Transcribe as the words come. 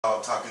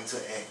talking to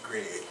Aunt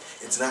Greg.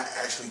 It's not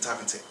actually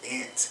talking to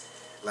Aunt,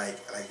 like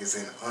it's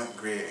in Aunt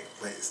Greg,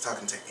 but it's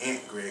talking to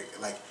Aunt Greg,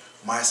 like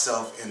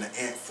myself in the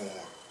ant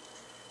form.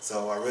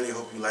 So I really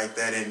hope you like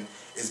that, and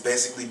it's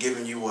basically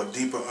giving you a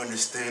deeper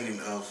understanding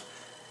of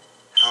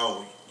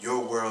how your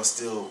world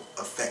still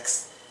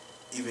affects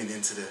even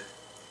into the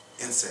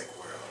insect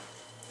world.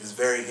 It's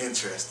very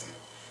interesting.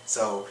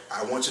 So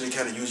I want you to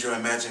kind of use your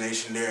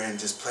imagination there and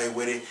just play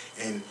with it,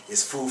 and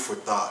it's food for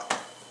thought.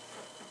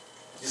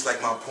 Just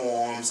like my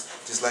poems,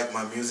 just like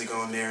my music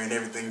on there and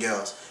everything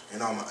else,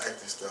 and all my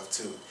acting stuff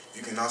too.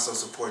 You can also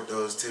support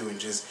those too and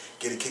just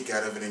get a kick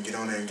out of it and get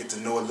on there and get to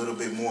know a little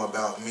bit more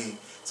about me,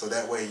 so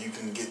that way you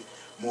can get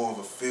more of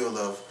a feel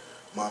of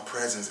my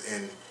presence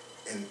and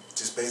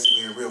just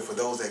basically in real for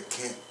those that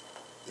can't,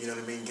 you know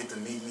what I mean, get to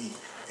meet me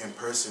in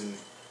person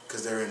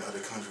because they're in other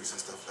countries and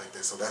stuff like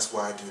that. So that's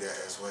why I do that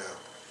as well,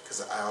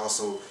 because I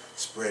also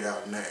spread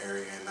out in that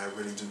area and I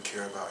really do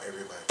care about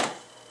everybody.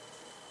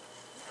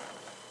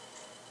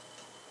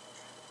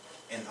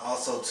 And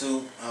also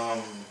too,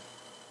 I'm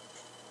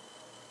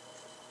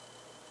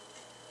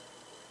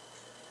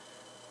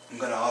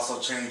gonna also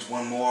change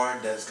one more.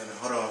 That's gonna,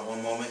 hold on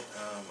one moment.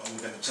 I'm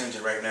gonna change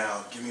it right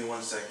now. Give me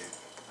 1 second.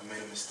 I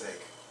made a mistake.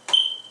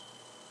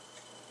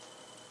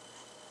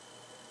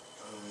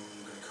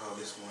 I'm gonna call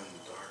this one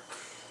dark.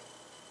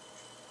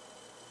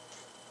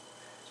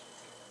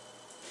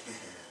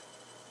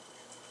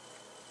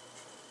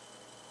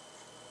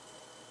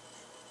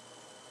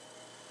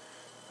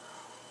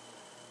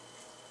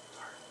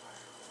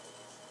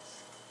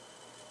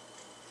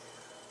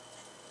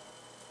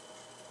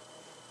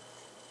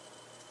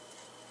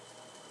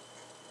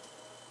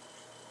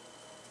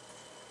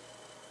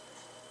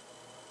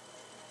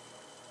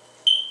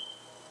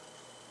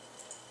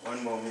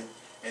 One moment.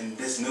 And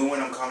this new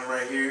one I'm calling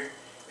right here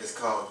is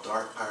called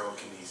Dark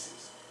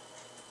Pyrokinesis.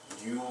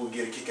 You will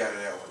get a kick out of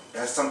that one.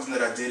 That's something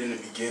that I did in the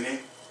beginning.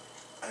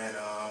 And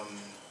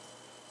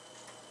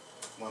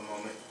one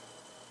moment.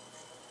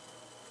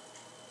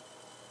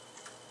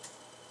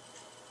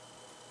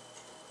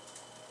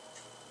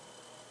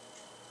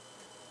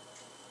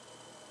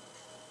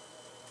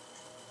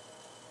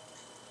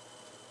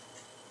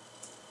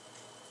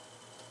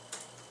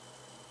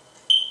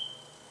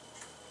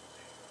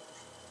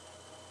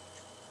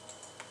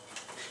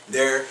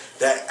 There,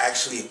 that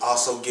actually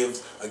also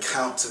gives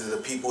account to the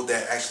people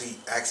that actually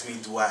ask me,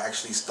 do I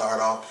actually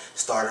start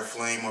a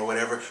flame or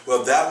whatever.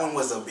 Well, that one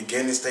was a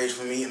beginning stage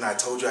for me, and I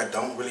told you I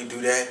don't really do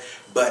that,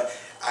 but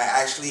I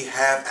actually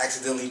have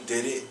accidentally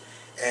did it,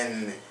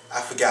 and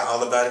I forgot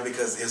all about it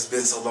because it's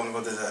been so long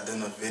ago that I've done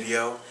the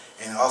video.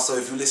 And also,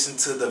 if you listen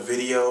to the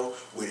video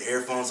with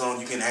earphones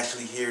on, you can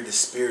actually hear the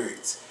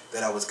spirits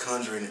that I was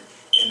conjuring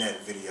in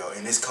that video,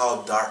 and it's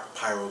called Dark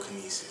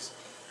Pyrokinesis.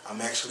 I'm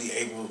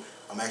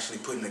actually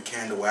putting the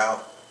candle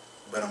out,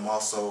 but I'm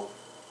also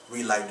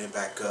relighting it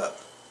back up.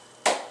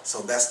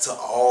 So that's to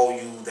all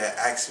you that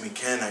ask me,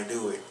 can I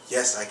do it?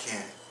 Yes, I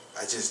can.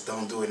 I just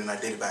don't do it, and I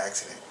did it by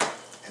accident.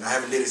 And I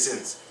haven't did it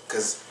since,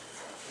 because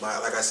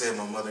like I said,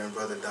 my mother and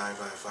brother died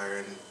by fire,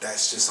 and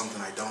that's just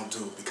something I don't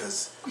do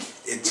because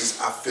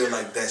I feel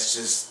like that's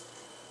just,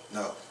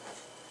 no.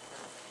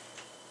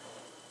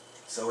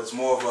 So it's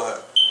more of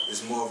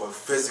a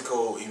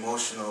physical,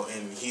 emotional,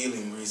 and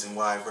healing reason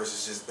why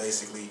versus just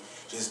basically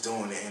just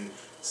doing it. And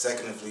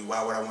secondly,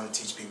 why would I want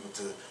to teach people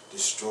to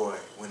destroy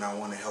when I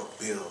want to help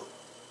build?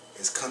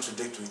 It's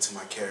contradictory to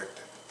my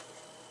character.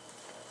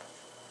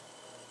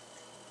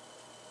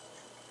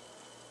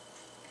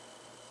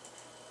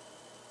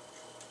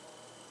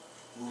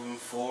 Moving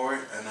forward,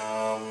 and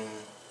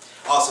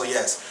also,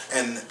 yes,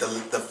 and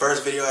the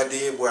first video I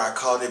did where I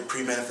called it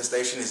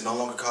pre-manifestation is no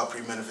longer called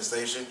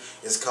pre-manifestation.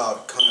 It's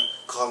called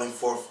calling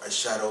forth a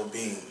shadow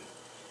being,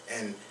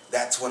 and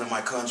that's one of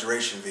my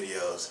conjuration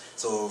videos.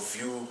 So if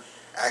you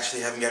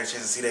actually haven't got a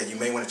chance to see that, you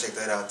may want to check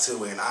that out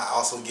too. And I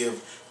also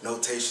give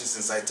notations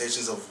and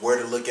citations of where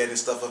to look at and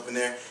stuff up in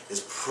there.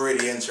 It's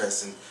pretty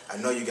interesting. I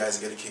know you guys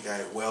get a kick out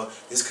of it. Well,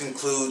 this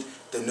concludes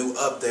the new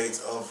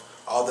updates of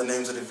all the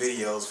names of the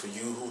videos. For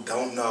you who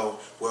don't know,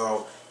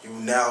 well, you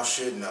now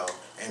should know.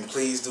 And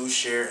please do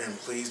share, and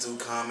please do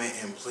comment,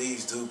 and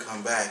please do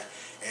come back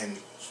and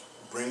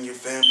bring your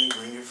family,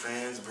 bring your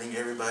friends, bring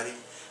everybody.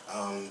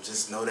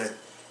 Just know that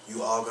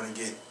you all gonna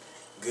get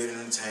good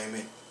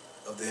entertainment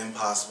of the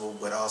impossible,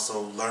 but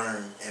also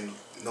learn and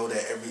know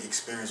that every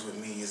experience with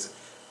me is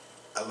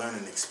a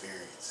learning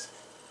experience.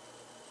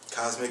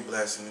 Cosmic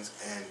blessings,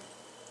 and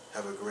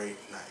have a great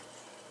night.